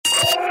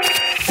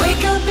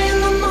Wake up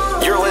in the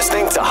morning. You're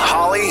listening to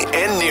Holly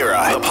and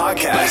Nira, the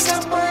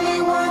podcast.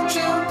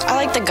 I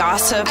like the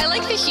gossip. I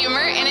like the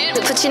humor in it.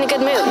 It puts you in a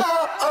good mood.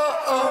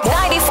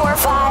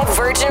 94.5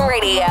 Virgin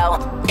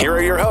Radio. Here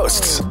are your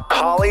hosts,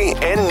 Holly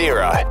and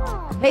Nira.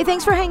 Hey,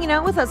 thanks for hanging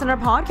out with us on our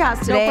podcast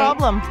today. No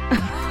problem.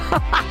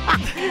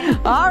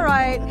 All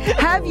right.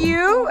 Have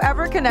you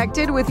ever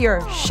connected with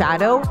your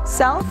shadow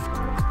self?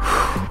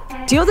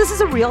 Do you know this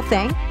is a real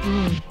thing?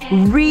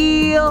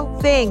 Real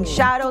thing,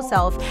 shadow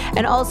self.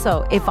 And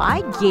also, if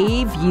I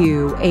gave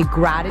you a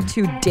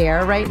gratitude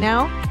dare right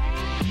now,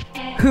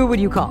 who would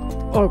you call?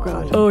 Oh,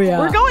 God. Oh, yeah.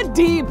 We're going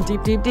deep.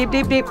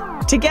 Deep.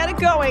 To get it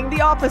going,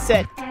 the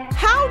opposite.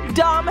 How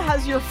dumb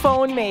has your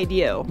phone made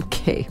you?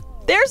 Okay.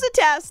 There's a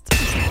test.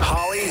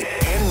 Holly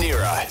and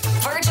Nira.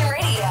 Virgin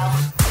Radio.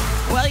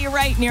 Well, you're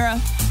right, Nira.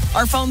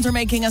 Our phones are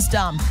making us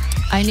dumb.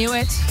 I knew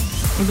it.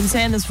 We've been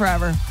saying this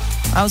forever.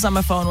 I was on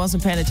my phone,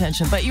 wasn't paying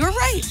attention, but you were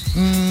right.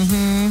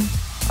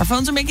 Mm-hmm. Our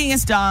phones are making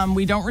us dumb.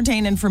 We don't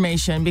retain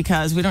information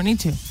because we don't need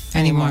to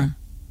anymore.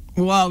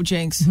 Whoa,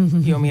 Jinx.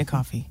 You owe me a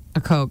coffee.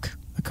 A Coke.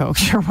 A Coke,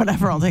 sure,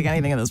 whatever. I'll take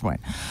anything at this point.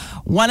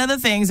 One of the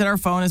things that our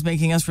phone is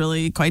making us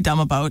really quite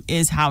dumb about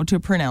is how to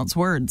pronounce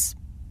words.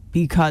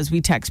 Because we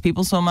text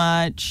people so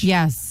much.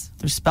 Yes.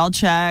 There's spell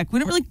check. We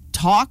don't really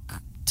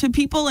talk to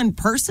people in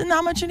person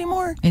that much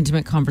anymore.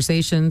 Intimate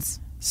conversations.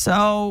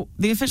 So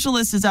the official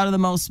list is out of the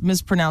most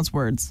mispronounced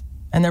words.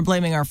 And they're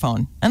blaming our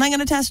phone. And I'm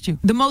going to test you.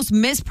 The most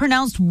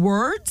mispronounced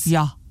words?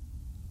 Yeah.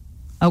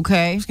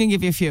 Okay. I'm just going to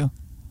give you a few.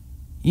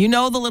 You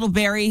know the little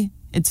berry?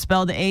 It's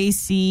spelled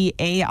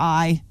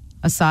A-C-A-I.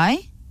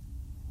 Acai?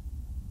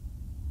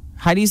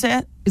 How do you say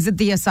it? Is it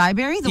the acai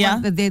berry? The Yeah.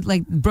 one that they,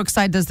 like,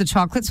 Brookside does the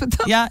chocolates with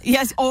them? Yeah.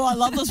 Yes. Oh, I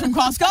love those from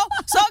Costco.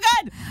 So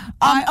good.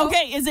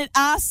 Okay. Is it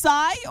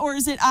acai or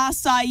is it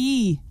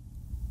acai?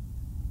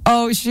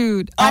 Oh,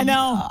 shoot. I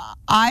know.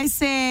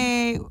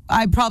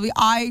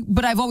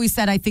 But I've always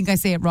said I think I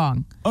say it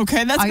wrong.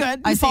 Okay, that's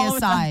good. I say Follow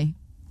with acai.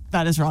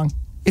 that is wrong.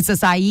 It's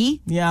acai?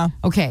 Yeah.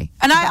 Okay.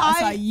 And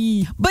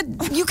Acai. but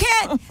you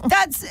can't,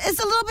 it's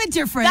a little bit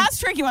different. That's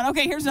a tricky one.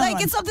 Okay, here's another like,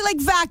 one. it's something like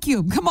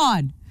vacuum. Come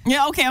on.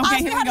 Yeah, okay, Ask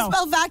me here how we to go.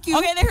 spell vacuum.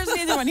 Okay, here's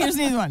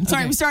the other one.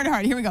 Sorry, Okay. we started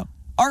hard. Here we go.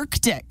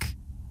 Arctic.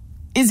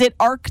 Is it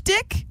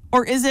Arctic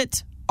or is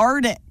it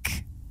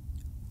Arctic?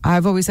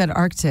 I've always said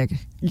Arctic.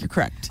 You're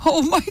correct.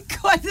 Oh my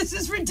God, this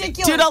is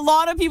ridiculous. Dude, a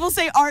lot of people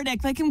say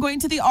Arctic. Like I'm going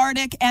to the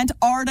Arctic,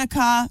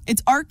 Antarctica.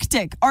 It's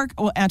Arctic.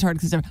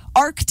 Antarctica is different.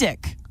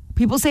 Arctic.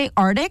 People say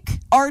Arctic,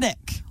 Arctic.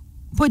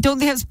 but don't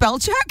they have spell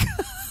check?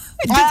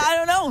 I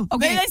don't know.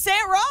 Okay. They say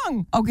it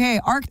wrong. Okay,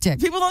 Arctic.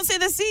 People don't say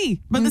the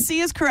C, but the C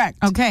is correct.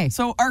 Okay.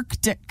 So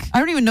Arctic. I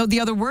don't even know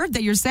the other word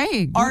that you're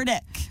saying.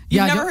 Arctic. Yeah,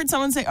 You've I never don't- heard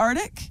someone say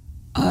Arctic?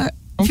 People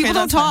don't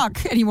that's fine.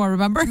 talk anymore,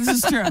 remember? This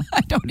is true.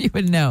 I don't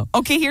even know.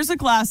 Okay, here's a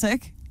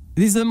classic.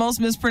 These are the most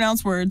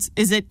mispronounced words.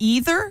 Is it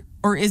either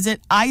or is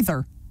it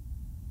either?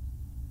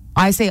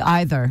 I say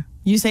either.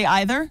 You say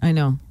either? I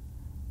know.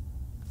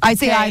 I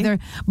say Okay. either.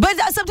 But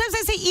sometimes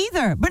I say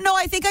either. But no,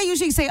 I think I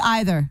usually say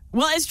either.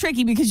 Well, it's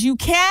tricky because you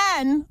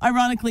can,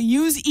 ironically,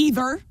 use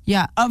either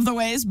Yeah. of the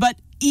ways, but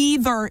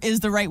either is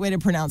the right way to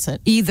pronounce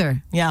it.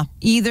 Either. Yeah.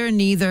 Either,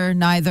 neither,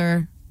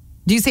 neither.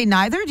 Do you say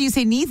neither? Do you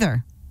say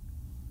neither?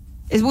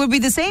 It would be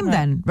the same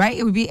then, right?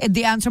 It would be,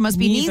 the answer must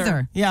be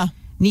neither. Yeah.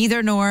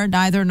 Neither nor,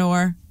 neither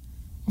nor.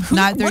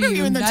 Neither What are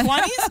you in the neither-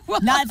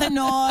 20s? Neither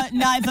nor,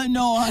 neither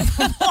nor.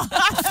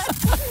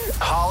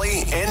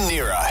 Holly and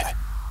Nira.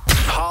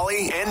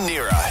 Holly and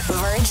Nira.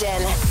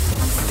 Virgin.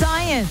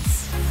 Science.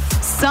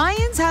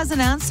 Science has an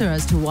answer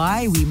as to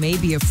why we may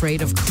be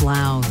afraid of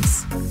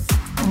clowns.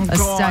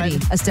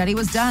 A study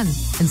was done,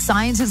 and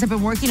scientists have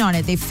been working on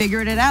it. They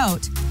figured it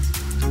out.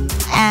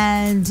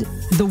 And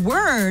the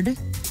word,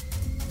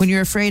 when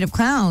you're afraid of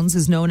clowns,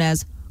 is known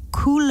as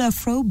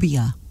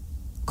coulrophobia.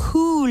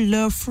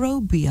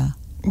 Coulrophobia.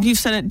 You've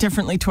said it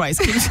differently twice.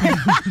 Can you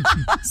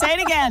say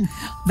it again.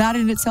 That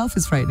in itself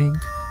is frightening.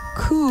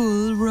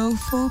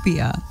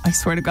 Coulrophobia. I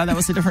swear to God, that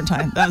was a different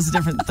time. That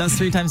was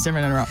 3 times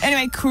different in a row.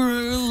 Anyway,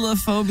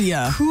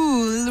 coulrophobia.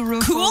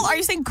 Coulrophobia. Cool? Are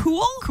you saying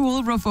cool?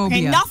 Coulrophobia.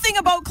 Okay, nothing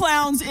about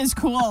clowns is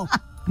cool.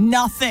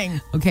 Nothing.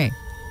 Okay,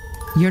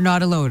 you're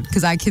not alone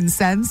because I can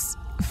sense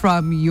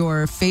from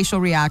your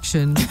facial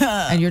reaction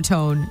and your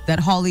tone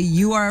that, Holly,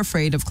 you are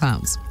afraid of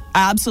clowns.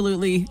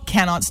 Absolutely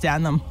cannot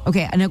stand them.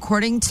 Okay, and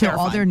according to all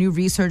Terrifying. their new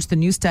research, the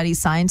new study,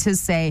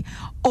 scientists say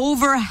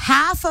over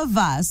half of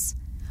us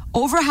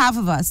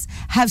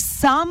have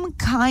some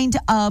kind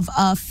of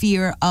a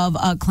fear of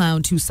a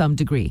clown to some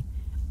degree.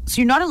 So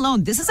you're not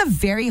alone. This is a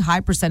very high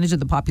percentage of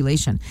the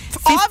population.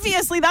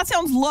 Obviously, that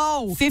sounds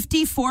low.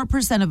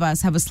 54% of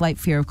us have a slight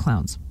fear of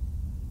clowns.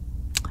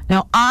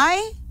 Now,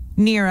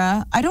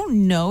 Nira, I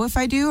don't know if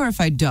I do or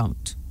if I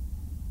don't.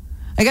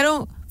 Like, I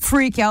don't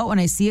freak out when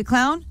I see a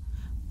clown,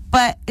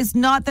 but it's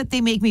not that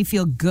they make me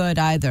feel good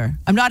either.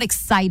 I'm not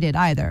excited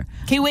either.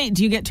 Okay, wait.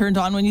 Do you get turned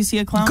on when you see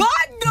a clown? God,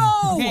 no!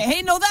 Okay,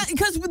 hey, no, that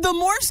because the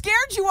more scared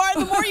you are,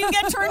 the more you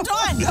get turned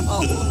on.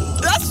 No.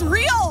 That's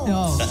real.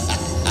 No.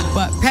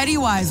 But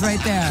Pennywise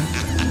right there.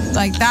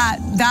 Like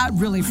that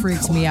really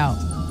freaks me out.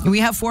 We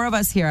have 4 of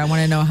us here. I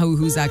want to know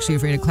who's actually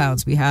afraid of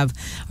clowns. We have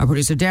our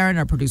producer Darren,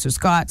 our producer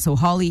Scott. So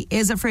Holly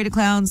is afraid of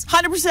clowns.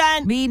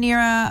 100%. Me,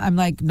 Nira, I'm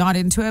like not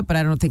into it, but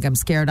I don't think I'm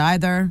scared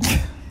either.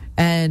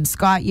 And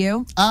Scott,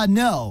 you?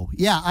 No.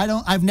 Yeah,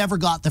 I've never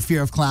got the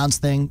fear of clowns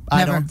thing. I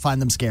Never? don't find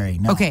them scary.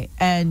 No. Okay,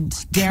 and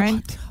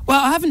Darren?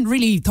 Well, I haven't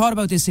really thought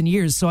about this in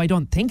years, so I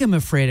don't think I'm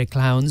afraid of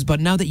clowns.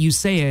 But now that you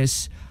say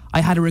it, I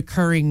had a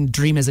recurring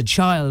dream as a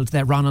child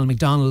that Ronald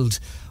McDonald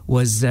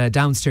was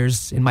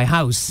downstairs in my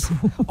house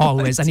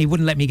always, and he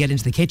wouldn't let me get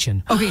into the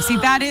kitchen. Okay, see,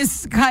 that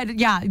is kind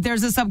of,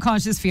 there's a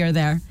subconscious fear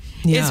there.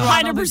 Yeah. It's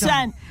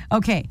 100%.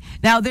 Okay,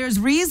 now there's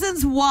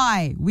reasons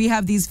why we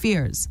have these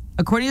fears.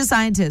 According to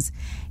scientists,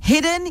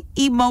 hidden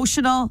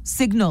emotional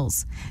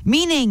signals,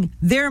 meaning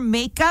their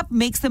makeup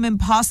makes them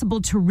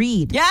impossible to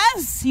read.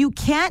 Yes. You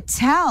can't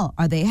tell.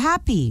 Are they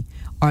happy?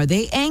 Are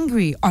they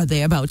angry? Are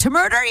they about to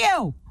murder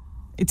you?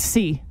 It's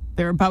C.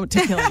 They're about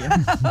to kill you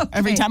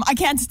every time. I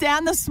can't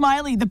stand the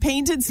smiley, the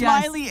painted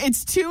smiley.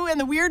 It's 2 and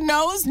the weird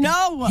nose.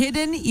 No.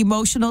 Hidden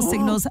emotional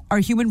signals, our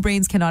human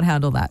brains cannot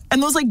handle that.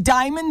 And those like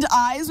diamond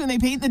eyes when they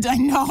paint the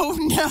no,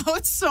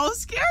 it's so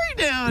scary,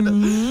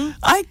 dude.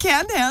 I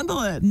can't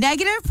handle it.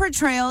 Negative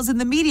portrayals in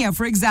the media,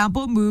 for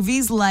example,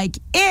 movies like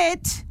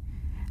It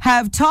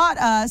have taught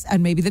us,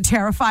 and maybe The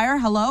Terrifier,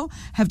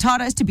 have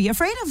taught us to be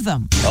afraid of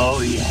them.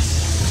 Oh,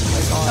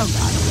 yes.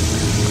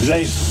 Oh, God.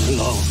 They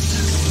float.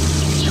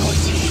 Your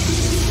teeth.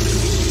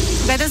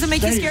 That doesn't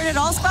make you scared at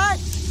all, Scott?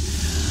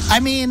 I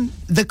mean,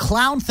 the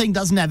clown thing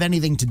doesn't have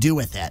anything to do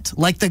with it.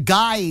 Like, the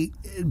guy,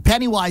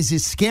 Pennywise,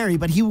 is scary,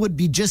 but he would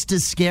be just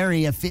as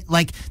scary if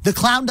the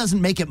clown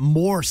doesn't make it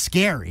more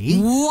scary.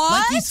 What?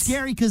 Like, he's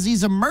scary because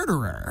he's a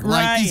murderer.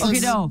 Right. Like, Okay,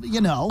 no.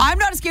 You know. I'm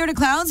not scared of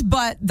clowns,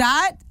 but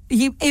that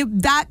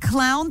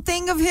clown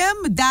thing of him,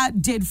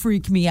 that did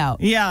freak me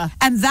out. Yeah.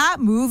 And that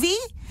movie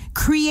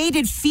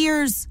created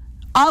fears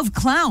of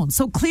clowns.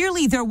 So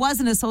clearly there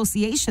was an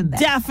association there.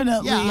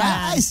 Definitely.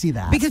 Yeah, I see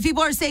that. Because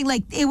people are saying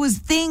like it was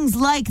things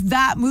like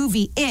that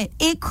movie,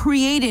 It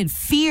created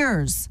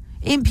fears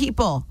in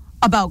people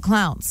about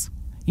clowns.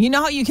 You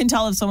know how you can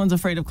tell if someone's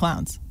afraid of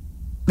clowns?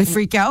 They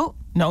freak out?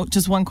 No,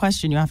 just one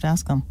question you have to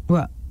ask them.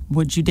 What?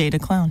 Would you date a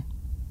clown?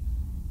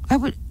 I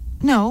would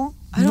no.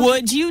 I don't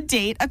Would you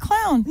date a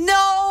clown?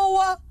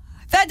 No.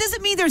 That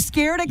doesn't mean they're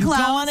scared of You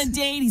clowns. go on a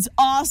date, he's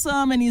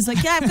awesome, and he's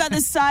like, yeah, I've got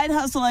this side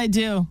hustle I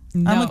do.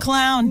 I'm a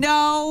clown.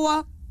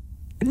 No.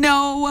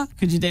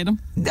 Could you date him?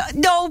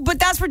 No, but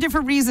that's for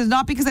different reasons,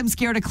 not because I'm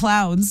scared of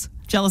clowns.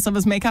 Jealous of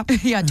his makeup?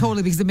 Yeah,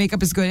 totally, because the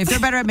makeup is good. If they're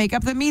better at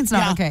makeup, that means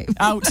not okay.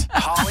 Out.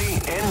 Holly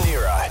and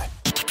Nira.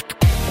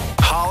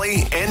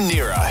 Holly and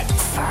Nira.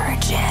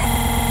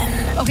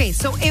 Virgin. Okay,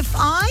 so if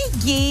I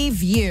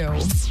gave you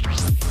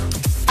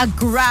a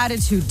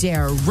gratitude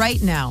dare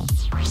right now,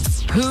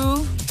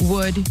 who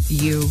would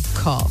you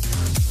call?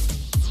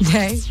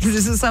 Okay, because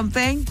this is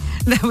something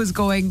that was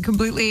going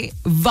completely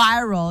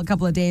viral a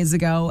couple of days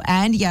ago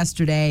and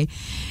yesterday.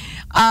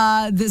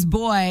 This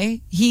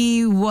boy,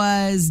 he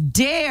was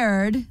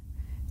dared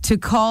to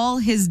call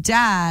his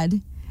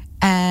dad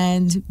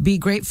and be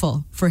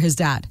grateful for his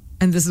dad.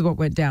 And this is what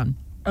went down.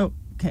 Oh,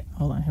 okay.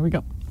 Hold on. Here we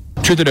go.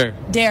 Truth or dare?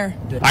 Dare.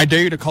 I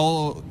dare you to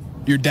call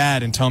your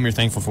dad and tell him you're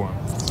thankful for him.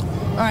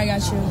 All right,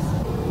 got you.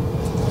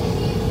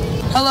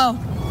 Hello.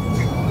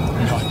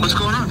 What's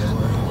going on?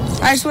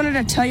 I just wanted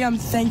to tell you I'm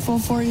thankful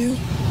for you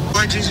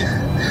Why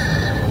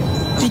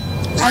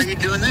are you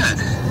doing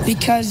that?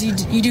 because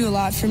you do a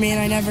lot for me and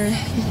I never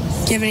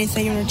give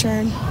anything in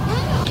return.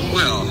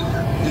 Well,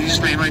 you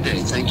just made my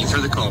day. Thank you for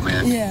the call,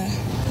 man. Yeah.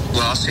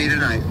 Well, I'll see you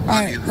tonight. All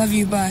right. Love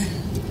you. Bye.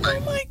 Oh,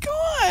 my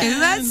God. Isn't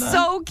that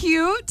so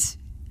cute?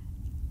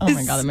 Oh,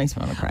 my God. That makes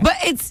me want to cry. But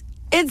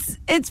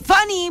it's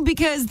funny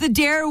because the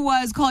dare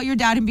was call your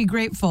dad and be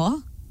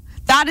grateful.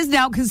 That is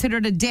now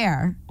considered a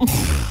dare.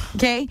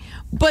 Okay?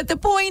 But the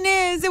point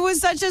is, it was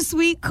such a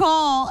sweet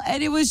call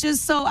and it was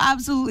just so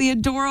absolutely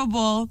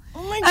adorable.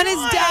 Oh my And his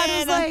dad God.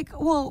 was like,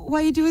 well, why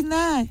are you doing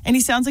that? And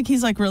he sounds like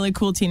he's like really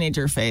cool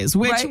teenager phase,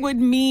 which Right. would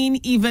mean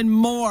even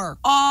more.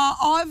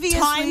 Obviously.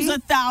 Times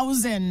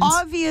 1,000.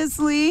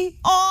 Obviously.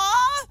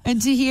 Aw.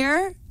 And to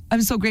hear,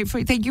 I'm so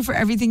grateful. Thank you for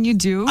everything you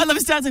do. I love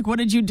his dad's like, what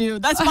did you do?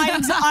 That's my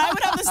I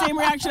would have the same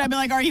reaction. I'd be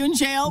like, are you in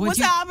jail? What's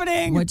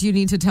happening? What do you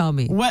need to tell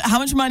me? How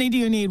much money do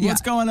you need?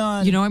 What's going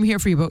on? You know I'm here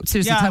for you, but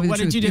seriously, Yeah, tell me the what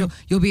truth. did you do?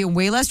 You'll be in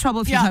way less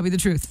trouble if you Yeah. tell me the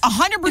truth.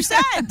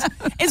 100%.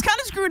 It's kind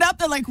of screwed up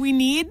that like we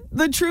need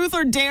the truth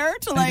or dare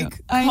to like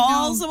I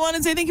call know. someone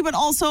and say thank you, but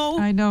also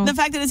I know. the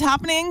fact that it's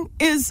happening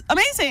is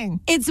amazing.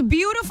 It's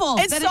beautiful.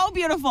 It's that so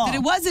beautiful. That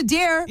it was a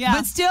dare, Yeah.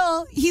 but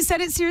still, he said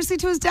it seriously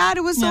to his dad.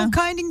 It was so Yeah.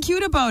 kind and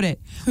cute about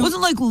it. It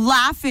wasn't like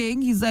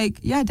laughing. He's like,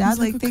 yeah, Dad,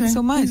 like, okay, thanks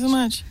so much. Thanks so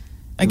much.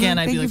 Again,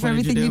 I'd Thank be you like, for what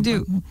did everything you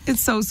do? do.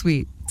 It's so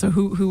sweet. So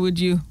who would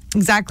you?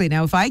 Exactly.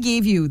 Now, if I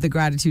gave you the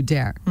gratitude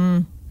dare,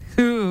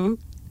 who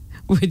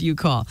would you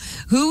call?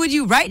 Who would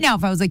you, right now,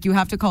 if I was like, you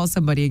have to call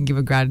somebody and give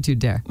a gratitude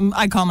dare?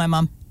 I call my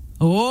mom.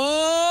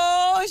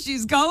 Oh,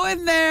 she's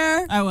going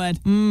there. I would.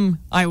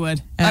 I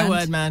would. And? I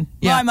would, man.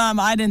 Yeah. My mom,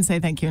 I didn't say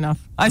thank you enough.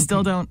 I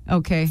still don't.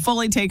 Okay.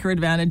 Fully take her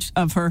advantage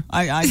of her.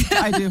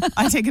 I do.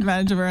 I take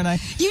advantage of her, and I.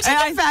 You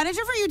take advantage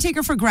of her, you take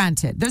her for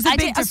granted. There's a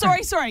big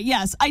difference. Sorry.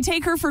 Yes, I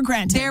take her for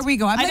granted. There we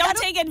go. I don't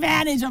take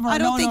advantage of her. I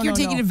don't think you're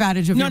taking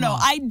advantage of her. No,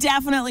 I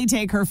definitely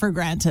take her for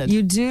granted.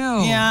 You do?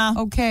 Yeah.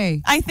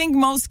 Okay. I think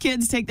most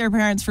kids take their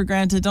parents for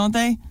granted, don't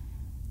they?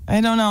 I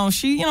don't know.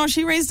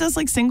 She raised us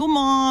like single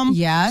mom.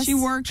 Yes. She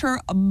worked her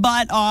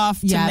butt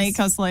off to make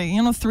us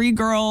 3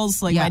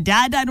 girls. Like my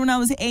dad died when I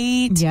was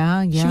 8.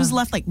 Yeah. She was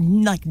left like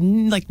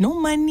no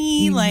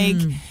money.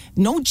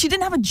 No, she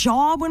didn't have a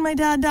job when my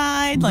dad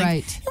died.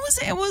 Right.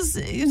 It was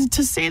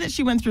to say that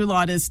she went through a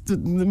lot is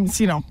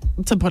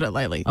to put it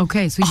lightly.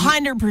 Okay, so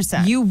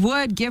 100%. You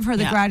would give her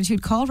the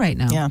gratitude call right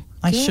now. Yeah,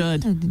 I Good.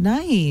 should.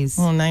 Nice.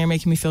 Well, now you're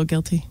making me feel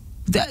guilty.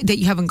 That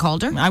you haven't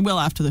called her? I will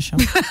after the show.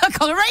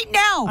 Call her right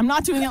now. I'm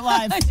not doing it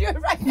live. Do it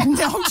right now.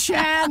 No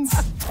chance.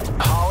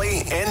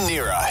 Holly and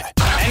Nira.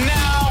 And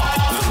now,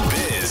 The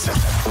Biz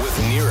with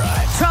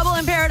Nira. Trouble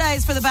in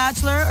Paradise for The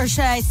Bachelor, or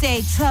should I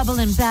say Trouble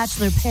in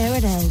Bachelor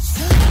Paradise?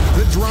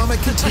 The drama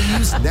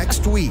continues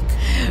next week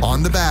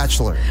on The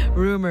Bachelor.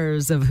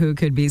 Rumors of who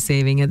could be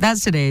saving it.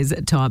 That's today's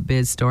top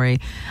biz story.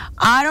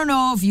 I don't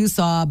know if you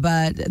saw,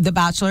 but The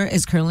Bachelor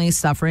is currently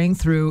suffering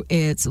through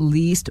its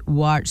least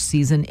watched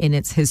season in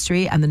its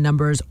history, and the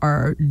numbers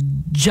are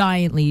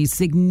giantly,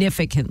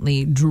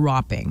 significantly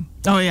dropping.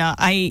 Oh, yeah.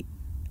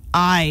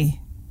 I,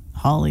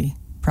 Holly,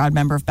 proud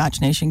member of Batch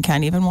Nation,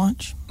 can't even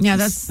watch. Yeah,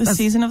 that's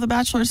season of The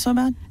Bachelor is so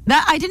bad.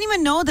 That I didn't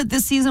even know that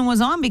this season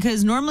was on,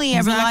 because normally I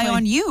rely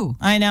on you.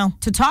 I know.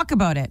 To talk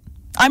about it.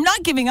 I'm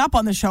not giving up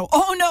on the show.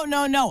 Oh,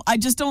 no. I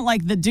just don't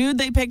like the dude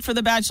they picked for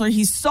The Bachelor.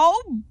 He's so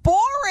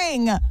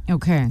boring.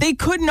 Okay. They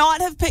could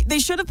not have picked, they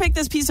should have picked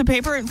this piece of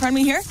paper in front of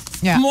me here.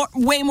 Yeah.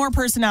 Way more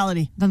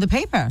personality. Than the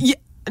paper? Yeah.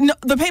 No,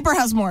 the paper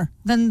has more.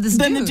 Than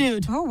the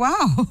dude. Oh,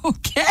 wow.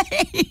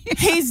 Okay.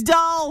 He's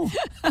dull.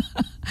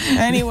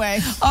 Anyway.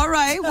 All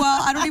right.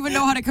 Well, I don't even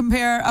know how to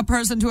compare a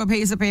person to a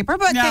piece of paper,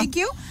 but thank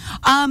you.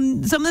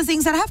 Some of the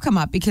things that have come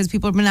up, because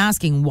people have been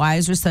asking, why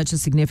is there such a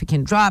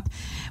significant drop?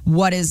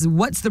 What's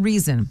the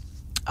reason?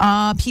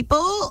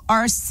 People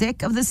are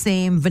sick of the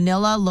same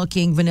vanilla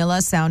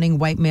sounding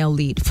white male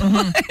lead.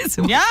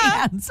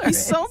 Mm-hmm.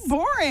 He's so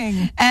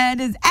boring.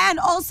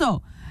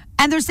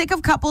 And they're sick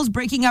of couples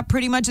breaking up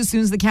pretty much as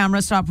soon as the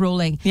camera stopped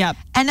rolling. Yep.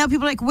 And now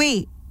people are like,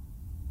 wait,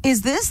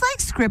 is this like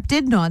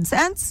scripted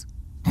nonsense?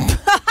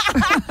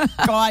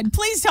 God,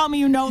 please tell me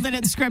you know that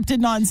it's scripted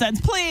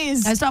nonsense.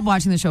 Please. I stopped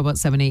watching the show about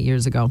 7-8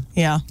 years ago.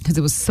 Yeah. Because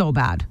it was so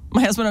bad.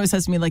 My husband always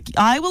says to me,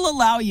 I will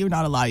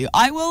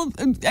I will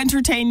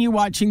entertain you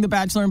watching The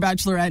Bachelor and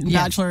Bachelorette and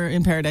Bachelor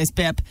in Paradise,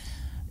 BIP.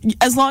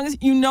 As long as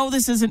you know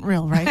this isn't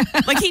real, right?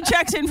 He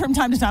checks in from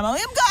time to time. I'm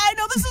like, I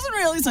know this isn't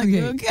real. He's like,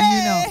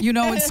 okay. You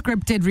know it's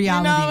scripted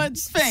reality. You know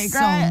it's fake,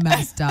 right? So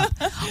messed up.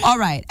 All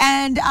right.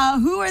 And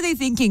who are they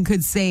thinking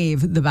could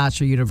save the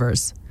Bachelor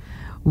universe?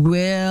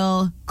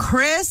 Will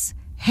Chris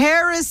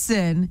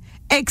Harrison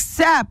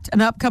accept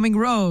an upcoming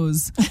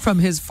rose from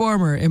his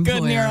former employer?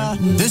 Good, Nira.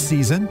 This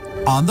season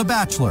on The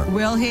Bachelor.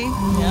 Will he?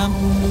 Yeah.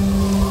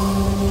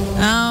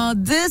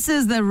 This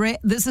is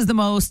the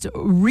most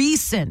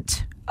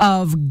recent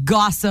of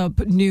gossip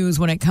news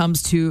when it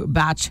comes to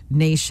Batch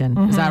Nation.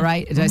 Mm-hmm. Is that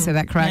right? Did I say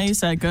that correct? Yeah, you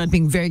said good.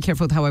 Being very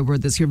careful with how I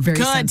word this. You're very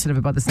sensitive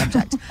about the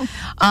subject.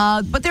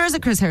 But there is a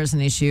Chris Harrison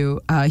issue.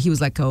 He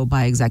was let go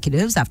by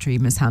executives after he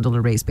mishandled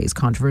a race-based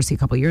controversy a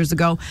couple of years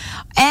ago.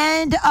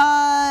 And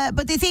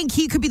but they think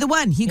he could be the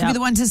one. He could be the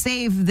one to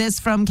save this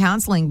from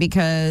canceling,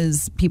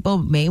 because people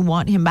may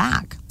want him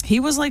back. He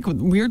was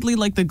weirdly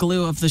the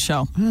glue of the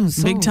show.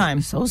 Big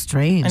time. So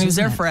strange. And he was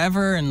there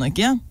forever and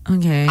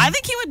Okay. I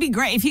think he would be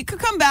great. If he could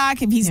come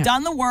back, if he's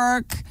done the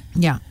work.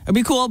 Yeah. It'd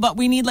be cool, but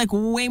we need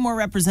way more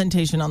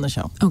representation on the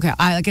show. Okay.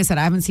 Like I said,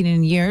 I haven't seen it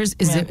in years.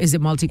 Is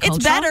it multicultural?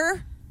 It's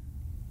better.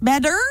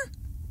 Better?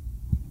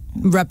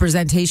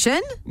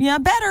 Representation? Yeah,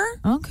 better.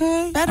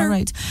 Okay. Better. All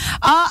right.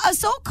 A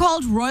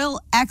so-called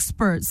royal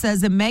expert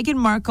says that Meghan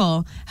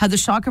Markle had the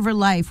shock of her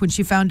life when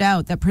she found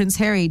out that Prince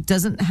Harry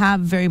doesn't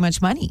have very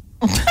much money.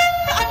 Because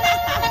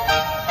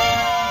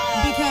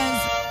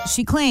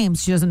she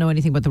claims she doesn't know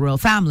anything about the royal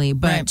family,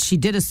 but she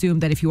did assume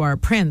that if you are a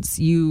prince,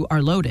 you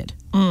are loaded.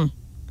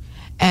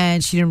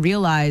 And she didn't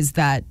realize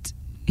that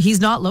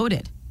he's not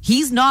loaded.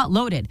 He's not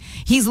loaded.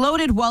 He's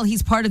loaded while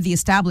he's part of the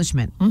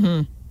establishment.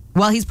 Mm-hmm.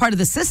 While he's part of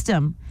the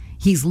system,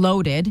 he's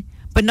loaded,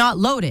 but not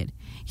loaded.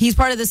 He's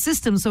part of the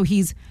system, so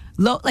he's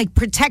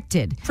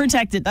protected.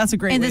 Protected. That's a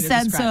great way to describe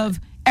it. In the sense of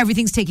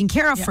everything's taken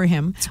care of for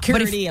him.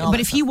 Security and all But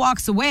if he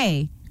walks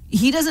away,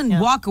 he doesn't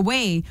walk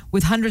away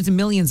with hundreds of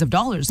millions of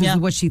dollars. This is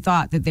what she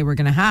thought that they were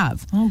going to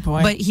have. Oh,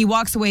 boy. But he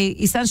walks away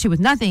essentially with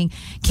nothing.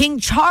 King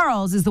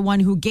Charles is the one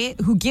who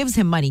gives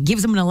him money,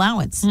 gives him an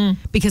allowance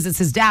because it's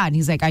his dad. And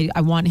he's like,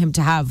 I want him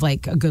to have a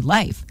good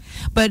life.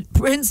 But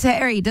Prince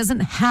Harry doesn't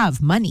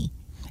have money.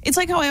 It's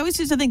like how I always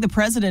used to think the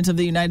president of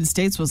the United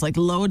States was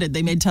loaded.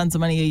 They made tons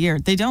of money a year.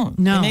 They don't.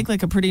 No. They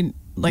make a pretty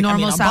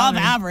normal above salary.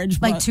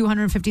 average. Like but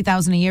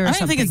 $250,000 a year or I something.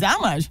 don't think it's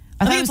that much.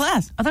 I think it's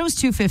less. I thought it was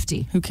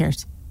 $250. Who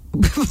cares?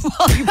 Well,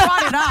 you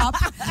brought it up.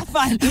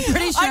 Fine.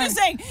 Pretty sure. I'm just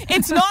saying,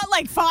 it's not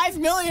like $5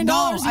 million a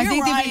year. I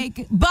think they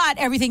make, but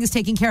everything is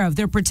taken care of.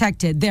 They're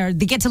protected. They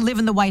get to live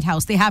in the White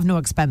House. They have no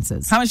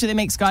expenses. How much do they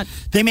make, Scott?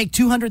 They make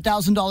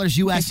 $200,000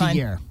 US a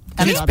year.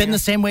 And it's been the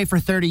same way for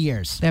 30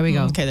 years. There we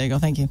go. Okay, there you go.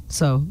 Thank you.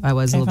 So I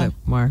was a little bit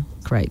more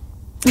correct.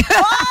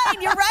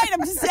 Fine, you're right. I'm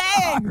just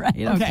saying. All right,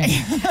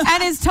 okay.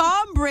 And is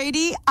Tom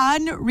Brady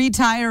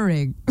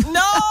unretiring?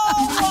 No!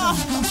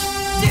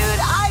 Dude,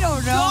 I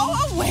don't know.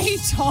 Go away,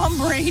 Tom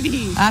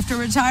Brady. After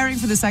retiring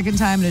for the second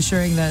time and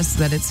assuring us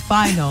that it's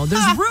final,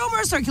 there's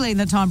rumors circulating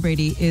that Tom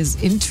Brady is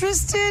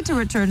interested to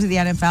return to the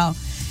NFL.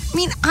 I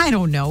mean, I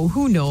don't know.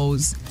 Who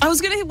knows?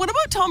 What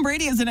about Tom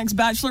Brady as an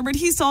ex-bachelor? But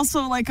he's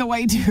also like a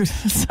white dude.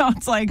 So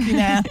it's like,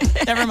 nah,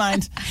 never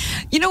mind.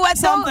 You know what?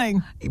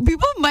 Something.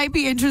 People might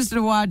be interested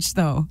to watch,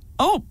 though.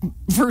 Oh,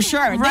 for sure.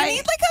 Right? They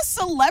need like a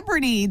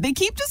celebrity. They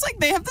keep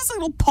they have this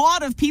little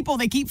pot of people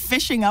they keep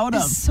fishing out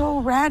of. It's so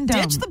random.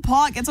 Ditch the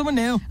pot. Get someone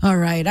new. All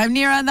right. I'm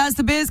Nira, and that's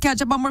The Biz.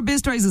 Catch up on more biz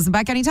stories. Listen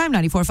back anytime.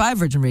 94.5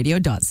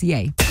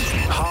 virginradio.ca.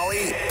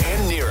 Holly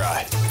and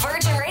Nira.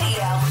 Virgin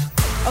Radio.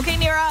 Okay,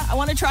 Nira, I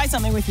want to try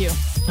something with you.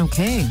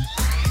 Okay.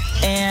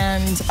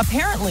 And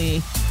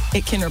apparently,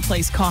 it can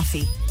replace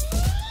coffee.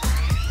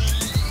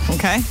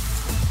 Okay?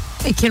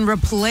 It can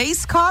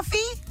replace coffee?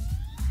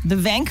 The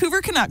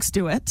Vancouver Canucks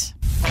do it.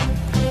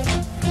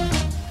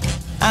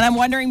 And I'm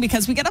wondering,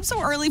 because we get up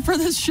so early for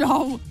this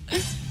show,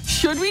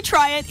 should we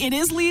try it? It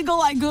is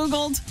legal, I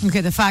Googled. Okay,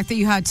 the fact that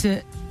you had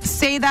to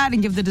say that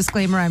and give the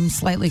disclaimer, I'm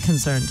slightly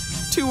concerned.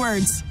 2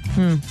 words.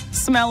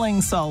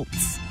 Smelling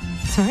salts.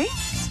 Sorry?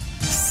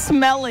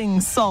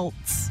 Smelling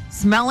salts.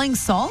 Smelling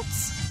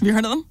salts? Have you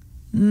heard of them?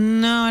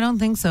 No, I don't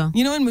think so.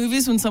 You know in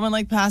movies when someone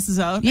like passes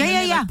out? Yeah, and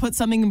then they, like, put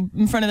something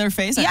in front of their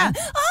face? Yeah. Like,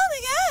 oh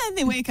my God.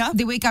 They wake up.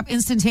 They wake up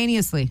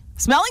instantaneously.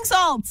 Smelling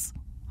salts.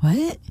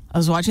 What? I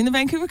was watching the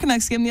Vancouver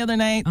Canucks game the other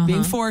night,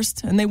 being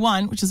forced, and they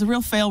won, which is a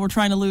real fail. We're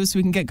trying to lose so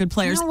we can get good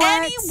players. You know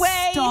what?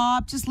 Anyway.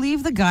 Stop. Just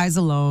leave the guys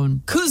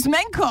alone.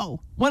 Kuzmenko,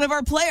 one of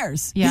our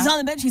players. Yeah. He's on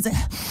the bench. He's like,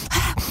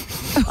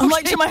 I'm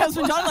like to my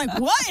husband, John, I'm like,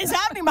 what is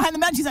happening behind the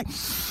bench? He's like,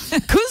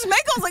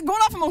 Kuzmenko's like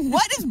going off. I'm like,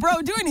 what is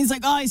bro doing? He's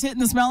like, oh, he's hitting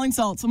the smelling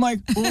salts. I'm like,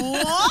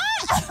 what?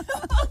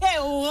 Okay,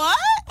 what?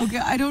 Okay,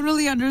 I don't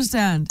really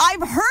understand.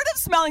 I've heard of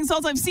smelling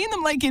salts. I've seen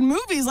them like in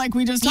movies, like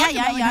we just talked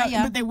about. Like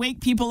how, but they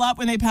wake people up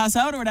when they pass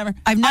out or whatever.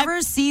 I've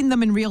never seen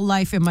them in real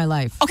life in my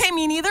life. Okay,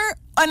 me neither.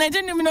 And I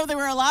didn't even know they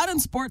were allowed in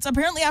sports.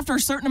 Apparently, after a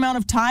certain amount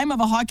of time of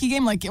a hockey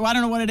game, like, I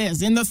don't know what it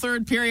is, in the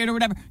third period or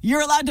whatever,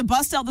 you're allowed to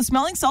bust out the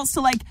smelling salts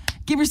to, like,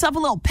 give yourself a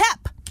little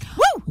pep.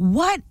 Woo!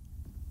 What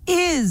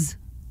is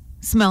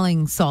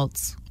smelling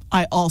salts?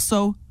 I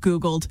also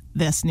Googled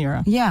this,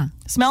 Nira. Yeah.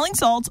 Smelling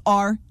salts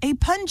are a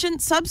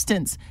pungent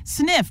substance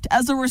sniffed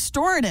as a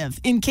restorative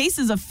in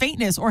cases of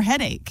faintness or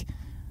headache.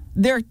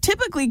 They're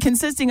typically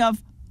consisting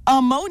of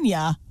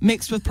ammonia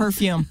mixed with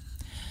perfume.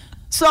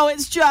 So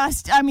it's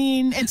just, I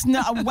mean, it's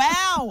not,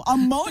 wow,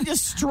 ammonia,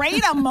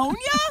 straight ammonia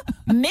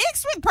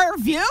mixed with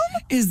perfume?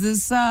 Is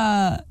this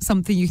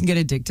something you can get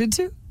addicted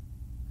to?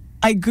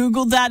 I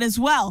Googled that as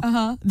well.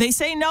 They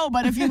say no,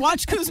 but if you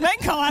watch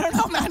Kuzmenko, I don't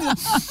know, man.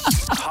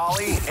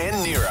 Holly and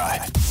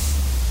Nira.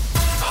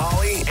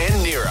 Holly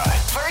and Nira.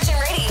 Virgin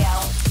Radio.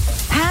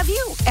 Have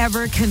you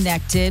ever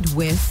connected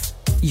with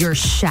your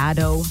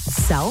shadow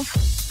self?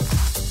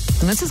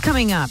 And this is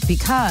coming up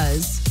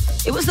because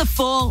it was the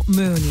full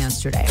moon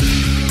yesterday.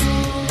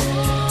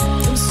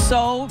 It was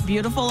so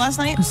beautiful last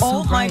night. So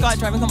Oh my bright. God,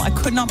 driving home, I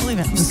could not believe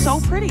it. It was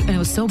so pretty. And it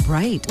was so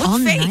bright. Looked All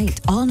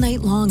fake.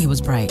 night long it was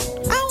bright.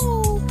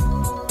 Ow.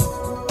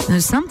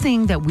 There's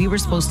something that we were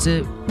supposed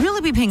to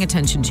really be paying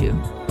attention to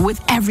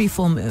with every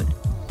full moon.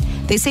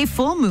 They say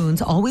full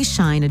moons always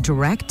shine a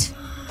direct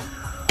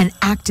and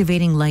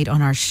activating light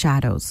on our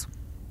shadows.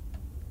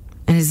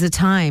 And it's a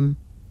time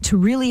to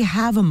really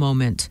have a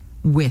moment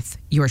with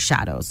your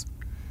shadows.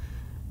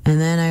 And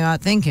then I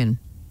got thinking,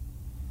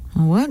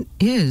 what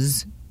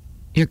is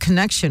your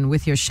connection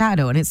with your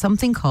shadow? And it's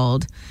something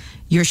called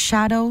your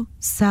shadow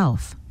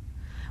self.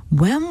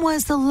 When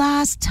was the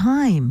last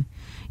time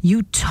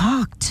you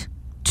talked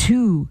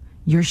to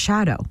your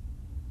shadow?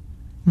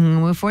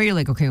 Before you're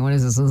like, okay, what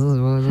is this?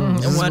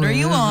 What are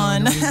you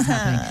on?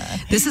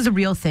 This is a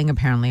real thing,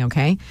 apparently,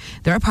 okay?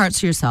 There are parts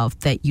of yourself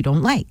that you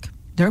don't like.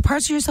 There are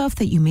parts of yourself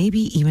that you maybe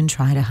even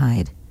try to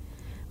hide.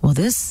 Well,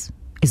 this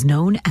is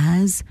known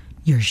as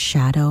your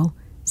shadow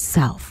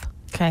self.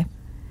 Okay.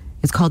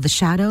 It's called the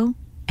shadow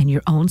and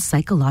your own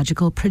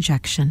psychological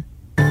projection.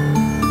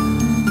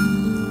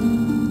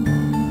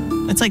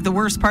 It's like the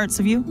worst parts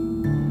of you.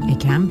 It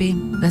can be.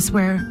 That's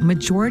where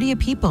majority of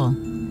people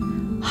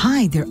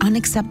hide their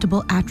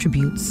unacceptable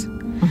attributes.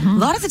 A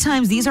lot of the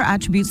times, these are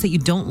attributes that you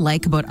don't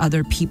like about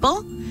other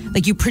people.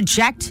 Like you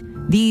project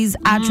these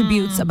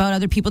attributes about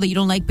other people that you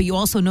don't like, but you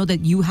also know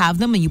that you have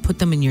them and you put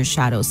them in your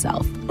shadow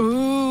self.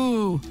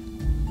 Ooh.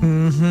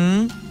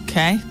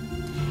 Okay.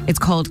 It's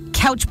called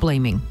couch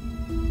blaming.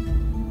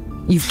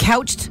 You've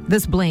couched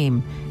this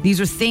blame.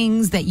 These are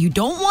things that you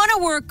don't want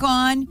to work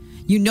on.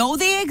 You know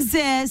they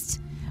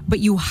exist, but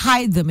you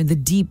hide them in the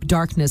deep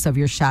darkness of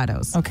your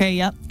shadows. Okay,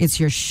 yep. It's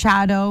your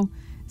shadow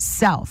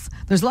self.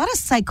 There's a lot of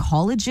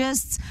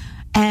psychologists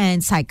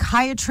and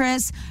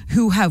psychiatrists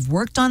who have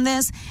worked on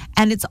this,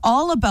 and it's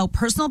all about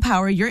personal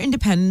power, your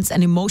independence,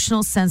 and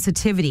emotional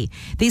sensitivity.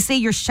 They say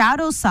your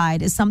shadow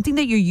side is something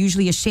that you're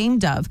usually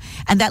ashamed of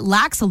and that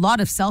lacks a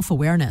lot of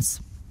self-awareness.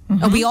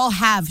 And we all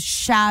have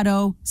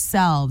shadow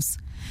selves.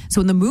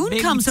 So when the moon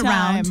comes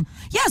around,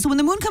 so when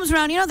the moon comes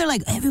around, they're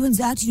like, everyone's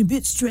acting a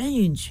bit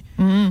strange.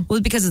 Well,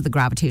 it's because of the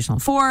gravitational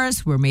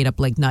force. We're made up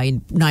like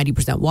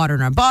 90% water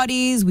in our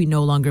bodies. We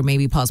no longer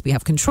maybe possibly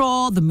have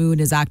control. The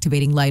moon is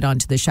activating light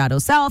onto the shadow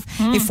self.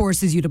 It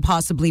forces you to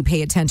possibly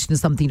pay attention to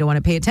something you don't want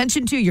to pay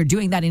attention to. You're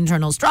doing that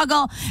internal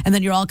struggle, and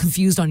then you're all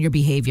confused on your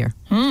behavior.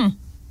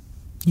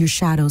 Your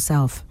shadow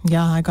self.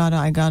 Yeah, I got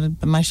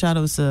it. My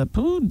shadow's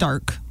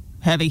dark,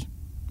 heavy.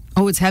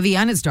 Oh, it's heavy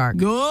and it's dark.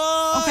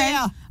 Oh, okay.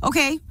 Yeah.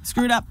 Okay.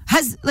 Screwed up.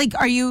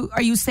 Are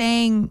you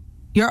saying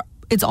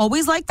it's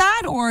always like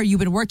that, or you've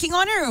been working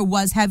on it, or it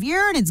was heavier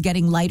and it's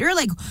getting lighter?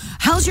 Like,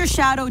 how's your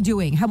shadow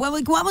doing? When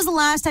was the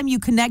last time you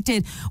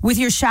connected with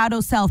your shadow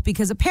self?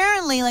 Because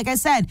apparently, like I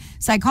said,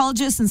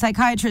 psychologists and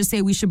psychiatrists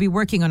say we should be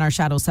working on our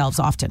shadow selves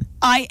often.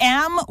 I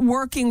am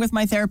working with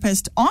my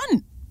therapist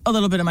on a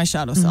little bit of my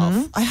shadow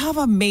self. I have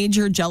a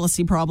major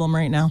jealousy problem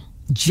right now.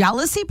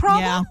 Jealousy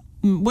problem? Yeah.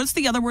 What's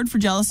the other word for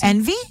jealousy?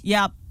 Envy?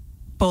 Yeah,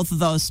 both of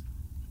those.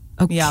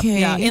 Okay.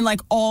 Yeah, in like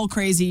all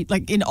crazy,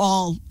 like in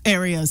all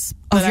areas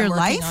of that your I'm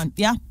working life. on.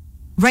 Yeah.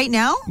 Right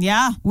now?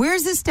 Yeah. Where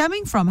is this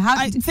stemming from?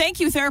 Thank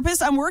you,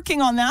 therapist. I'm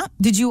working on that.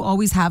 Did you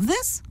always have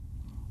this?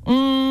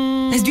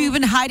 Have you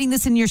been hiding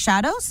this in your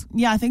shadows?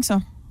 Yeah, I think so.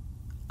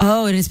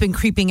 Oh, and it's been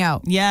creeping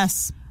out.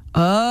 Yes.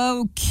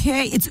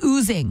 Okay, it's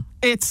oozing.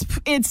 It's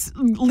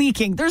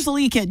leaking. There's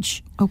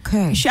leakage.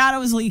 Okay.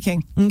 Shadow is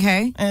leaking.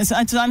 Okay. And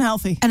it's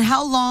unhealthy. And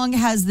how long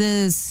has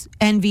this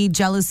envy,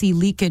 jealousy,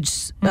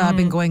 leakage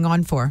been going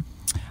on for?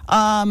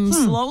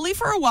 Slowly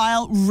for a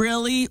while,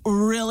 really,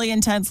 really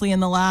intensely in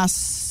the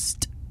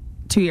last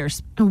 2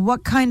 years.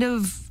 What kind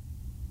of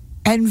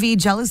envy,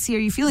 jealousy are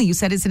you feeling? You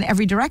said it's in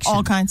every direction.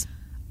 All kinds.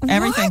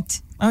 Everything.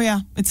 What? Oh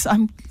yeah,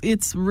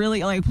 it's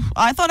really like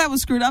I thought I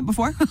was screwed up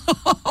before.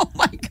 Oh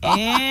my god!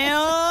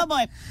 Oh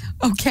boy.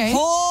 Okay.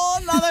 Whole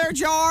nother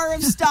jar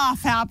of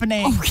stuff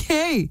happening.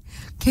 Okay.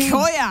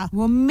 Oh yeah.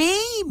 Well,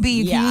 maybe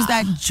you can use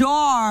that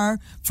jar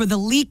for the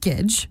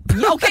leakage.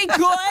 Okay,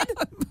 good.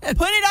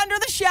 Put it under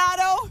the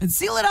shadow and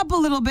seal it up a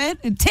little bit,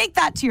 and take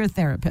that to your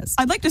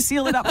therapist. I'd like to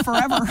seal it up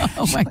forever.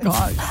 Oh my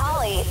god.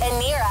 Holly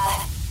and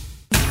Nira.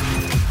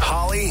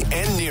 Holly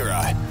and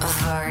Nira.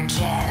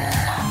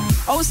 Virgin.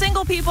 Oh,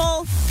 single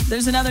people,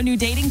 there's another new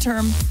dating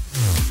term,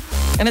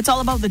 and it's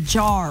all about the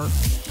jar.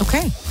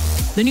 Okay.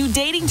 The new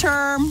dating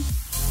term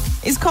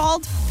is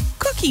called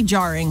cookie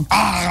jarring.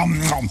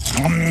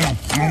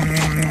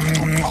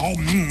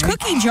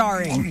 Cookie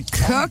jarring.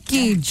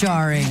 Cookie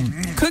jarring.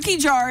 Cookie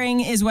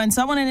jarring is when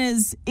someone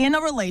is in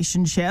a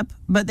relationship,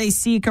 but they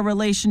seek a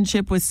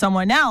relationship with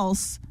someone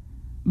else,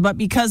 but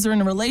because they're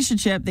in a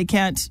relationship, they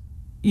can't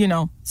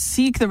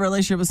seek the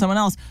relationship with someone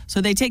else.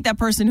 So they take that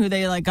person who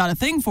they got a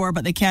thing for,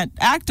 but they can't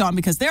act on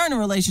because they're in a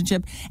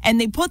relationship,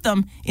 and they put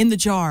them in the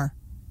jar,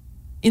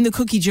 in the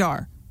cookie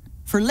jar.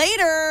 For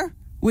later,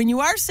 when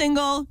you are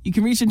single, you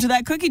can reach into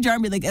that cookie jar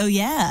and be like, oh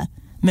yeah,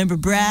 remember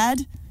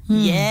Brad?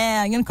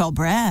 Yeah, I'm going to call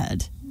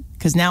Brad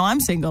because now I'm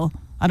single.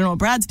 I don't know what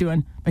Brad's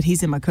doing, but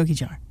he's in my cookie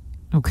jar.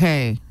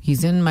 Okay,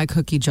 he's in my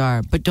cookie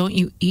jar. But don't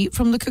you eat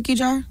from the cookie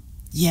jar?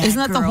 Yeah, isn't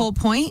that the whole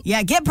point?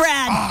 Yeah, get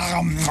Brad.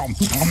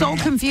 So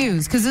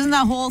confused because isn't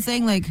that whole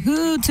thing like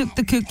who took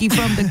the cookie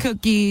from the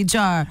cookie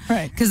jar?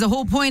 Right. Because the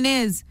whole point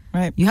is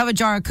right. You have a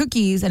jar of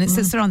cookies and it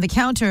sits there on the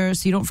counter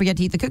so you don't forget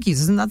to eat the cookies.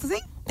 Isn't that the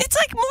thing? It's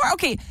like more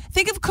okay.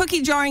 Think of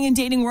cookie jarring in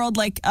dating world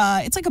like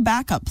it's like a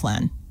backup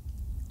plan.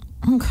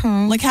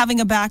 Okay. Like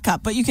having a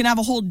backup, but you can have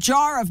a whole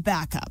jar of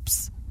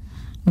backups.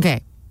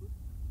 Okay.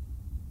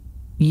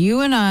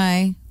 You and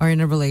I are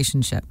in a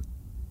relationship.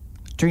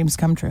 Dreams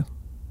come true.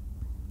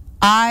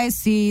 I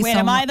see. Wait,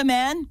 am I the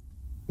man?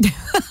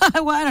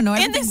 Well, I don't know.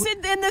 In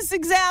this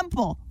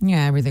example.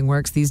 Yeah, everything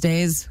works these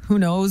days. Who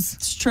knows?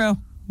 It's true.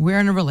 We're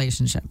in a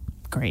relationship.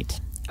 Great.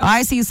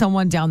 I see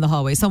someone down the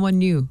hallway. Someone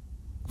new.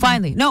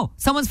 Finally. No,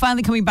 someone's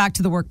finally coming back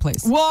to the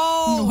workplace.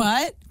 Whoa.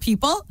 What?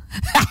 People?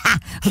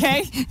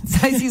 Okay.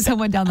 So I see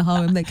someone down the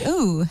hallway. I'm like,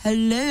 oh,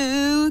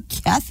 hello,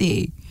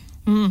 Kathy.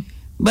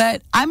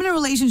 But I'm in a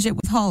relationship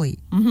with Holly.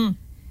 Mm-hmm.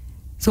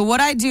 So what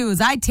I do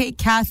is I take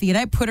Kathy and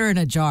I put her in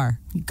a jar.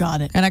 You got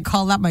it. And I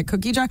call that my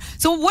cookie jar.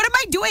 So what am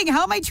I doing?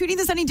 How am I treating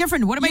this any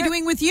different? What am I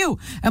doing with you?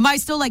 Am I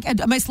still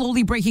am I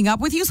slowly breaking up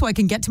with you so I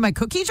can get to my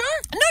cookie jar?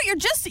 No,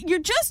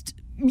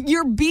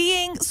 you're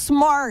being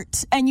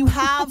smart and you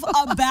have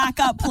a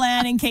backup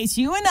plan in case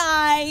you and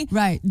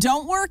I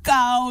don't work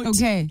out.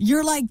 Okay.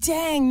 You're like,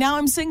 dang, now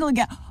I'm single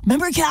again.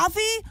 Remember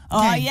Kathy?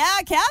 Oh,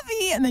 yeah,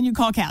 Kathy. And then you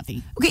call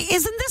Kathy. Okay,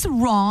 isn't this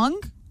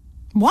wrong?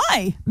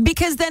 Why?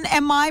 Because then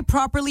am I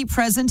properly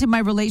present in my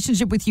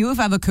relationship with you if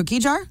I have a cookie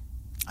jar?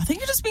 I think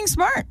you're just being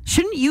smart.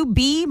 Shouldn't you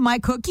be my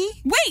cookie?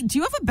 Wait, do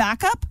you have a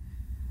backup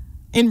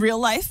in real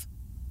life?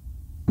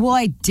 Well,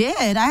 I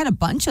did. I had a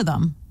bunch of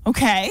them.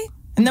 Okay.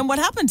 And then what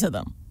happened to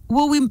them?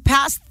 Well, we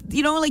passed,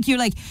 like you're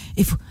like,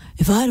 if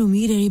I don't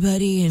meet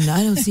anybody and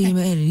I don't see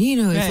anybody,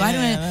 and, if I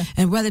don't,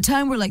 and by the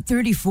time we're like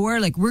 34,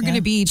 like we're going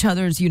to be each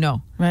other's,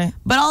 Right.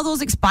 But all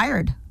those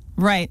expired.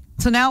 Right.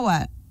 So now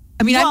what?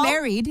 I mean, I'm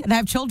married and I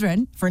have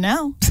children. For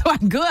now. So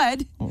I'm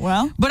good.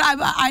 Well. But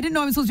I didn't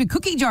know I'm supposed to be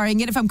cookie jarring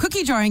it. If I'm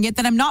cookie jarring it,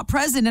 then I'm not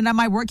present. And am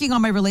I working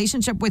on my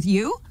relationship with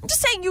you? I'm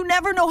just saying you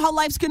never know how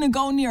life's going to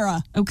go,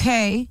 Nira.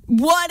 Okay.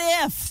 What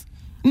if,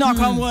 knock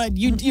on wood,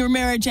 your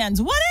marriage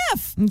ends? What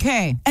if?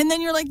 Okay. And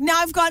then you're like, now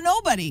I've got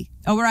nobody.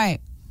 Oh, right.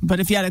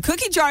 But if you had a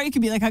cookie jar, you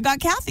could be like, I got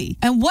Kathy.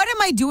 And what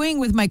am I doing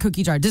with my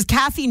cookie jar? Does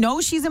Kathy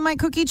know she's in my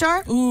cookie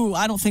jar? Ooh,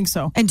 I don't think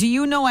so. And do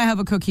you know I have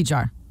a cookie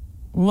jar?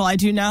 Well, I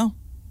do now.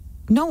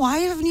 No, I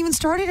haven't even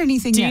started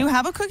anything yet. Do you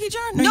have a cookie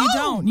jar? No, No, you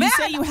don't. man.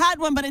 You say you had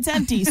one, but it's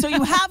empty. So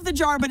you have the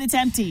jar, but it's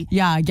empty.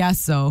 Yeah, I guess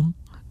so.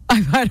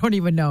 I don't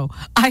even know.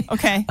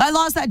 Okay. I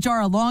lost that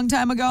jar a long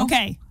time ago.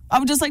 Okay. I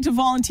would just like to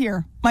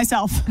volunteer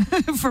myself.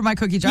 For my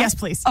cookie jar? Yes,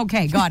 please.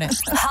 Okay, got it.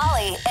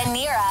 Holly and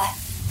Nira.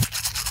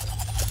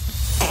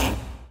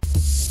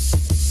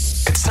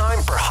 It's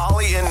time for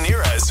Holly and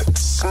Nira's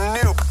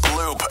Snoop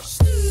Loop.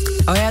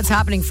 Oh, yeah, it's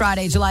happening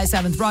Friday, July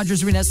 7th.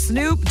 Rogers Arena,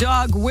 Snoop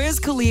Dogg, Wiz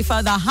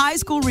Khalifa, the high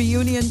school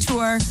reunion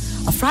tour.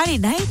 A Friday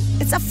night?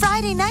 It's a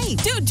Friday night.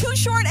 Dude, Too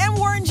Short and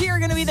Warren G are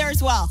going to be there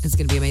as well. It's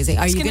going to be amazing.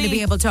 Are you gonna going to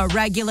be able to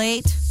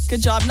regulate?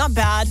 Good job. Not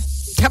bad.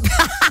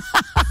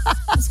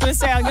 I was going to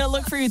say, I'm going to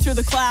look for you through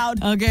the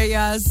cloud. Okay,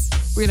 yes.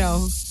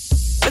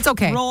 It's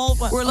okay. Roll.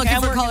 We're looking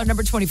for caller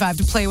number 25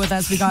 to play with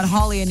us. We got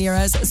Holly and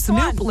Nira's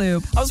Snoop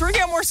Loop. I was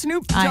working on more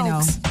Snoop jokes. I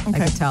know.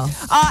 Okay. I could tell.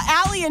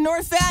 Allie in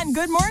North Van,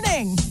 good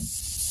morning.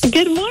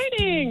 Good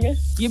morning.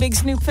 You a big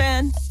Snoop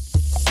fan?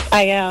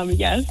 I am,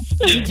 yes.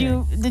 Did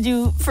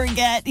you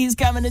forget he's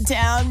coming to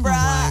town, bruh?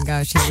 Oh my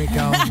gosh, here we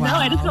go. Wow. No,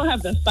 I just don't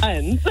have the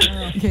funds.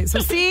 Okay, so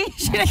see?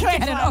 She didn't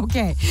get it.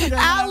 Okay.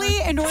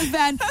 Allie in North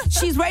Van,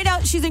 she's right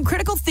out. She's in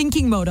critical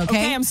thinking mode,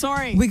 okay? Okay, I'm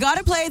sorry. We got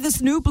to play the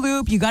Snoop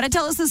Loop. You got to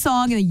tell us the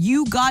song, and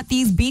you got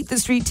these Beat the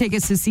Street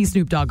tickets to see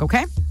Snoop Dogg,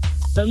 okay?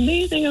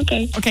 Amazing,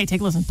 okay. Okay,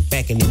 take a listen.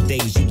 Back in the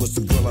days, you was the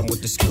girl I went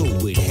to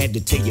school with. Had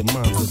to tell your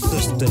mom the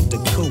sister to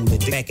cool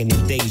it. Back in the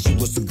days, you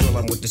was the girl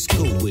I went to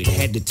school with.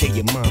 Had to tell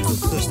your mom the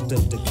sister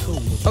to cool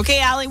it. Okay,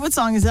 Allie, what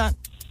song is that?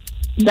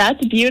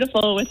 That's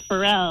Beautiful with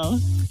Pharrell.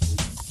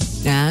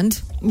 And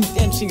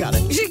she got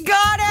it. She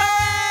got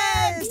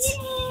it! Yay!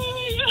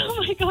 Oh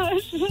my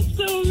gosh, that's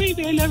so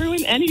amazing. I never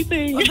win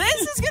anything. Well,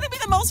 this is going to be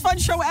the most fun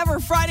show ever.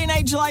 Friday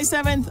night, July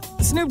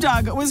 7th. Snoop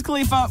Dogg, Wiz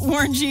Khalifa,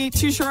 Warren G,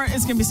 Too Short.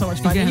 It's going to be so much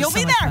fun. You're gonna You'll have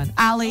be so there. much fun.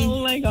 Allie,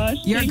 Oh my gosh,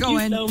 you're thank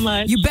going. you so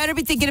much. You better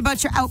be thinking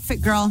about your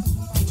outfit, girl.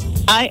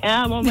 I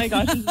am. Oh my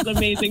gosh, this is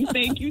amazing.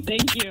 Thank you.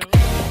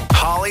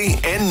 Holly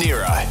and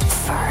Nira.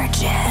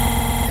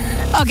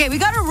 Virgin. Okay, we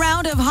got a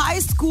round of high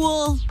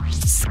school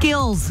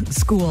skills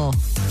school.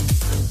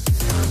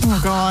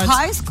 Oh, God.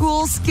 High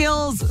school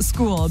skills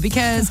school,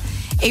 because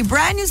a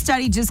brand new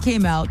study just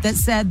came out that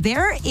said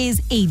there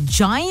is a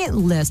giant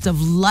list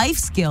of life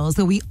skills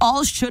that we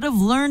all should have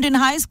learned in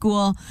high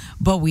school,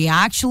 but we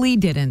actually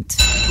didn't.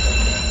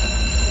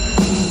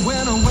 When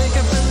I wake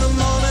up in the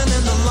morning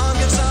and the alarm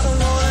gets out of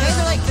warning, Okay,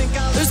 they're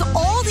like, there's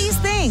all these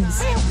things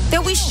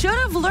that we should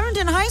have learned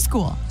in high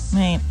school.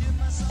 Right.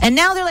 And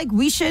now they're like,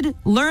 we should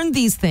learn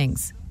these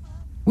things.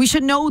 We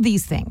should know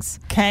these things.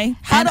 Okay.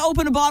 How And- to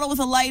open a bottle with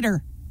a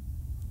lighter.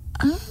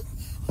 I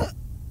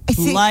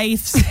think-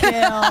 Life skill.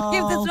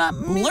 That's not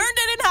me. Learned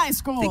it in high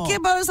school. Thinking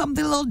about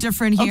something a little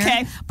different here.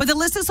 Okay. But the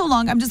list is so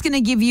long, I'm just going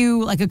to give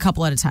you like a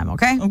couple at a time,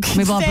 okay?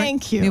 Okay,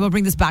 thank you. Maybe we'll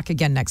bring this back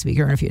again next week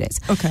or in a few days.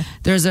 Okay.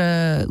 There's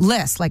a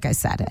list, like I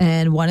said.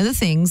 And one of the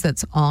things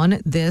that's on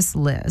this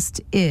list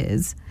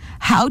is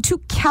how to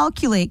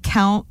calculate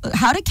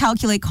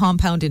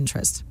compound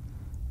interest.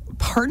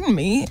 Pardon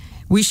me?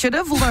 We should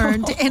have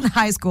learned in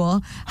high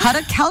school how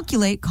to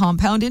calculate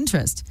compound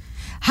interest.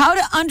 How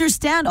to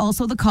understand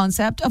also the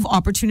concept of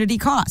opportunity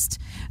cost.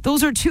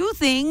 Those are two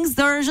things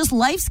that are just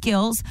life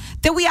skills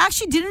that we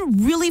actually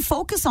didn't really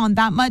focus on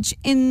that much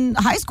in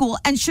high school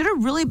and should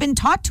have really been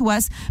taught to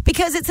us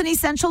because it's an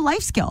essential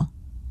life skill.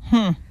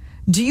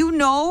 Do you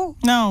know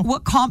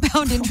what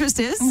compound interest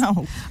is?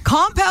 No.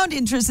 Compound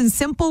interest in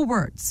simple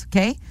words,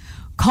 okay?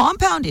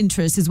 Compound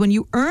interest is when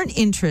you earn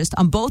interest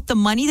on both the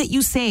money that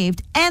you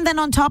saved and then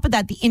on top of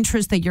that, the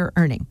interest that you're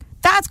earning.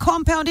 That's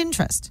compound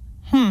interest.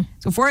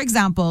 So for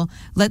example,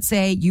 let's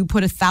say you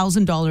put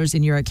 $1,000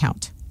 in your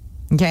account,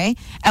 okay,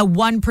 at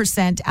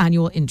 1%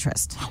 annual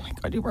interest. Oh my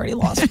God, you've already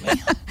lost me.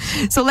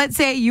 So let's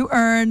say you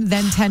earn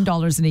then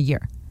 $10 in a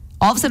year.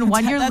 All of a sudden,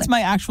 1 year... That's my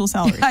actual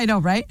salary. I know,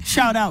 right?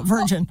 Shout out,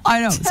 Virgin. I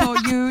know. So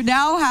you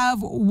now have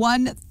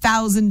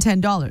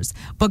 $1,010.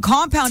 But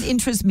compound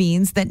interest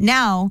means that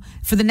now,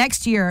 for the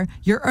next year,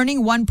 you're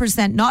earning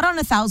 1%, not on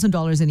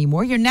 $1,000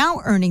 anymore. You're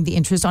now earning the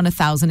interest on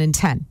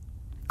 $1,010.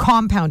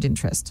 Compound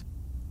interest.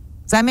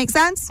 Does that make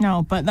sense?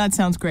 No, but that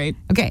sounds great.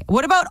 Okay.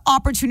 What about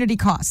opportunity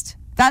cost?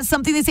 That's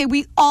something they say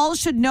we all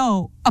should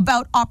know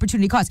about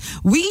opportunity cost.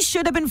 We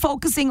should have been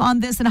focusing on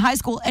this in high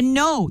school and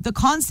know the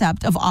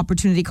concept of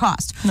opportunity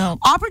cost. No.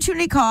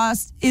 Opportunity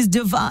cost is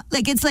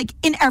it's like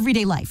in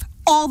everyday life.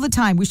 All the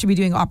time we should be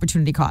doing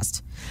opportunity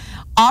cost.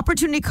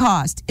 Opportunity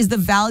cost is the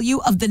value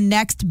of the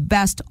next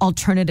best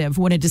alternative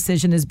when a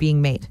decision is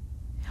being made.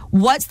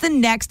 What's the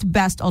next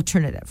best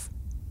alternative?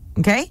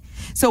 Okay?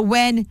 So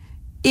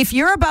if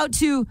you're about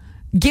to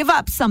give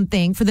up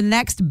something for the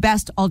next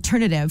best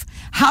alternative,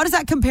 how does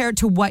that compare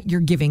to what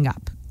you're giving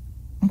up?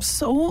 I'm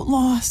so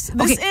lost.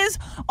 This is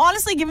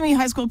honestly giving me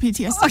high school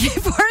PTSD. Okay,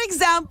 for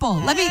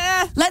example,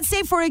 let's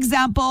say, for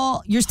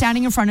example, you're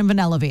standing in front of an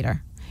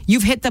elevator.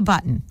 You've hit the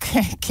button.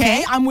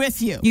 Okay, I'm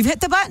with you. You've hit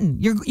the button.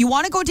 You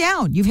want to go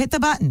down. You've hit the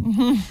button.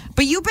 Mm-hmm.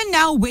 But you've been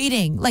now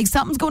waiting. Like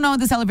something's going on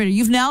with this elevator.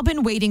 You've now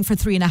been waiting for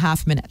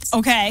 3.5 minutes.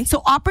 Okay.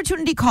 So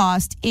opportunity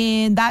cost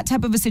in that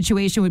type of a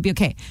situation would be,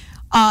 okay,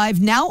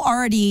 I've now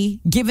already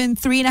given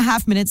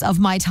 3.5 minutes of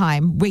my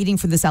time waiting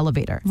for this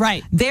elevator.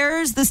 Right.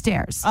 There's the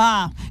stairs.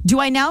 Do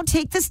I now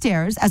take the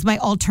stairs as my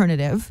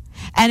alternative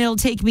and it'll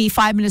take me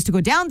 5 minutes to go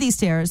down these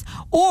stairs?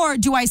 Or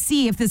do I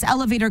see if this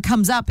elevator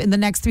comes up in the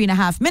next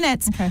 3.5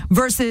 minutes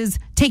versus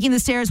taking the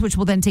stairs, which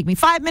will then take me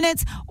 5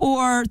 minutes,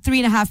 or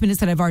 3.5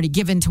 minutes that I've already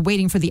given to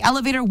waiting for the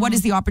elevator? What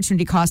is the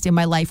opportunity cost in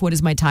my life? What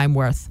is my time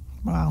worth?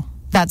 Wow.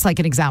 That's like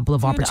an example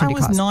of opportunity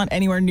cost. I was not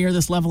anywhere near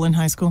this level in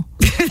high school.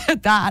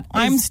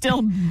 I'm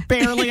still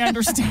barely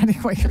understanding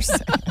what you're saying.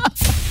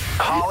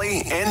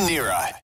 Holly and Nira.